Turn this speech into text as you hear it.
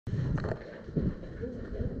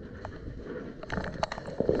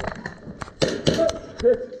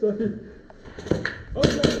Sorry. Oh,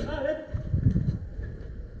 arrête.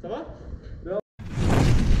 Ça va?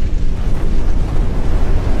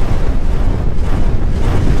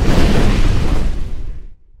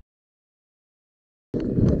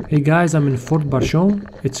 Hey guys, I'm in Fort Barchon.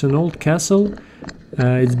 It's an old castle.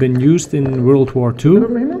 It's been used in World War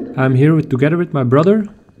II. I'm here together with my brother.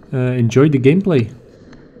 Enjoy the gameplay.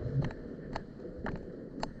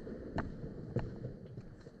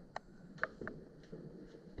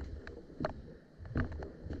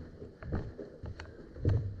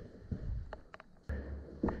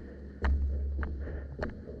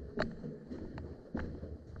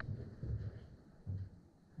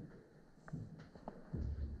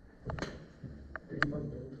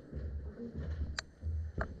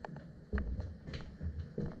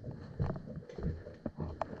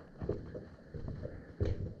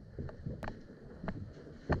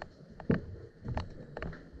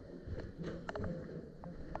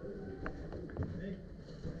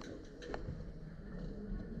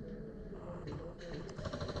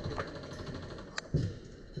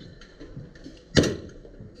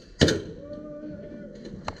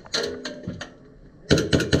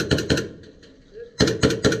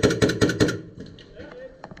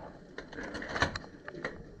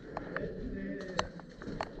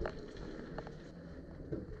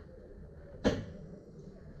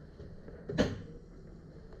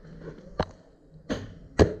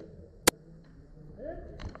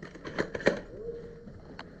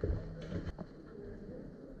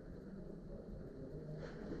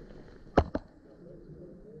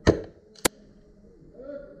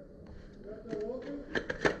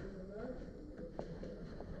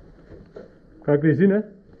 Ga ik weer zien, hè?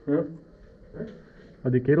 Ja.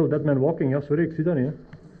 Maar die kerel, Dead Man Walking, ja, sorry, ik zie dat niet, hè?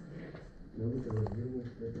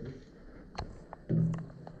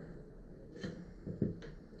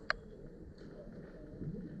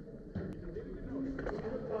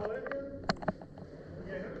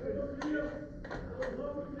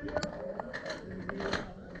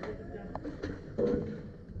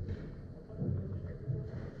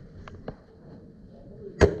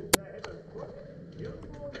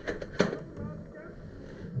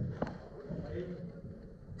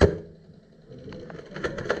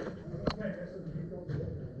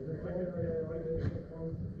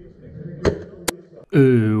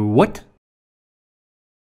 What?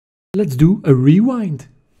 Let's do a rewind.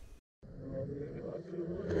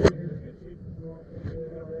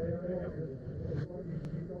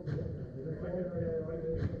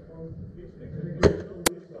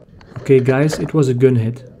 Okay guys, it was a gun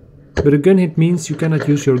hit. But a gun hit means you cannot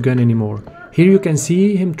use your gun anymore. Here you can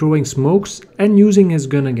see him throwing smokes and using his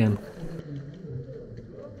gun again.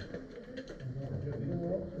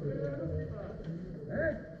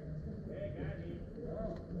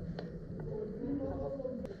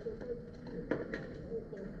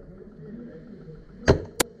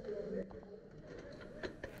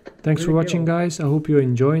 Thanks for watching guys, I hope you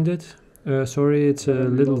enjoyed it. Sorry it's a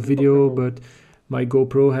little video, but my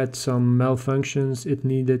GoPro had some malfunctions, it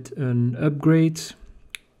needed an upgrade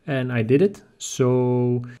and I did it.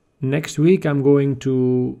 So next week I'm going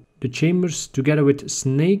to the chambers together with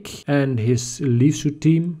Snake and his Leaf Suit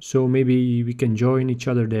team, so maybe we can join each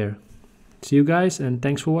other there. See you guys and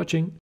thanks for watching.